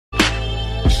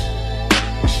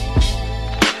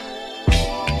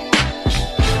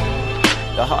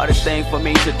The hardest thing for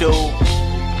me to do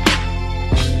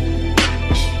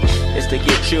is to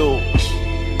get you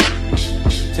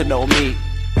to know me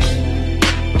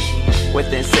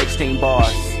within 16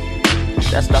 bars.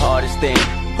 That's the hardest thing.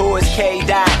 Who is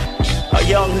K-Dot? A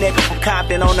young nigga from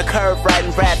Compton on the curve writing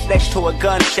raps next to a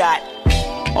gunshot.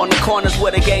 On the corners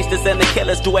where the gangsters and the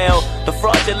killers dwell, the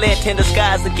fraudulent in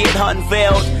disguise will get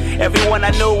unveiled. Everyone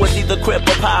I knew was either Crip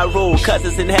or Pyro,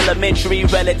 cousins in elementary,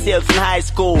 relatives in high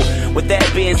school. With that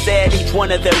being said, each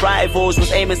one of their rivals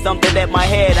was aiming something at my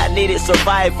head. I needed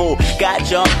survival. Got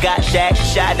jumped, got jacked,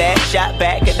 shot at, shot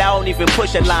back, and I don't even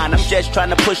push a line. I'm just trying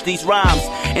to push these rhymes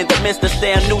in the midst of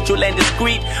staying neutral and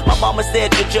discreet. My mama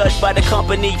said you're judged by the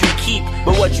company you keep,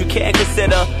 but what you can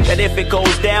consider, that if it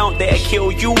goes down, they'll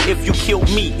kill you if you kill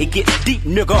me. It gets deep,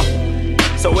 nigga.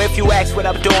 So if you ask what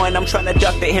I'm doing, I'm trying to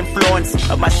duck the influence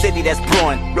of my city that's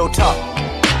brewing. Real talk.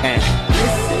 And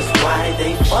this is why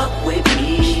they fuck with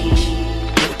me.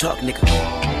 Real talk, nigga.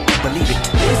 Believe it.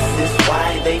 This is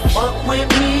why they fuck with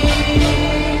me.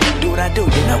 Do what I do,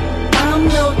 you know. I'm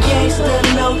no gangster,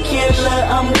 no killer,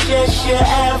 I'm just your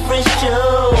average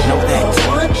Joe. Know that.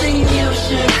 One thing you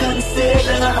should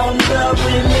consider, I'm the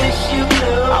realest you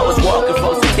know. I was walking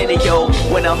from Centennial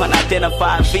when an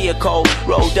unidentified vehicle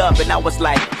rolled up, and I was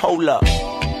like, hold up.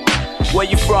 Where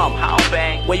you from?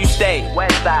 Bang. Where you stay?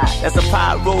 West side. That's a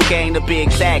Pyro gang to be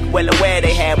exact. Well aware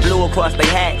they had blue across their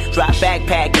hat. Dropped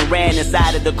backpack and ran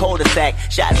inside of the cul-de-sac.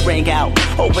 Shots rang out.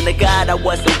 Hoping to God I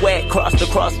wasn't wet. Crossed the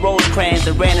crossroads crans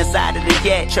and ran inside of the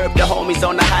jet. Chirped the homies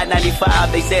on the high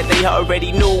 95. They said they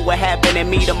already knew what happened and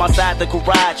meet them outside the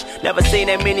garage. Never seen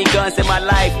that many guns in my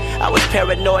life. I was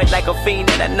paranoid like a fiend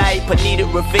in the night, but needed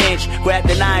revenge. Grabbed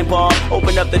the 9-ball,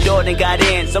 opened up the door and got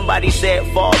in. Somebody said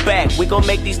fall back. We gon'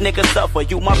 make these niggas suffer.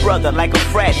 You my brother like a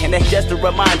frat, and that's just to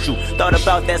remind you. Thought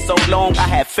about that so long, I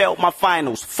had failed my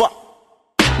finals. Fuck.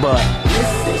 But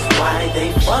this is why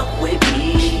they fuck with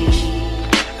me.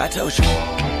 I told you,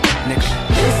 nigga.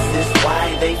 This is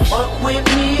why they fuck with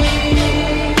me.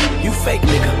 You fake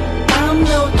nigga. I'm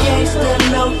no gangster,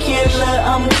 no killer,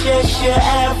 I'm just your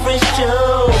average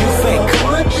Joe.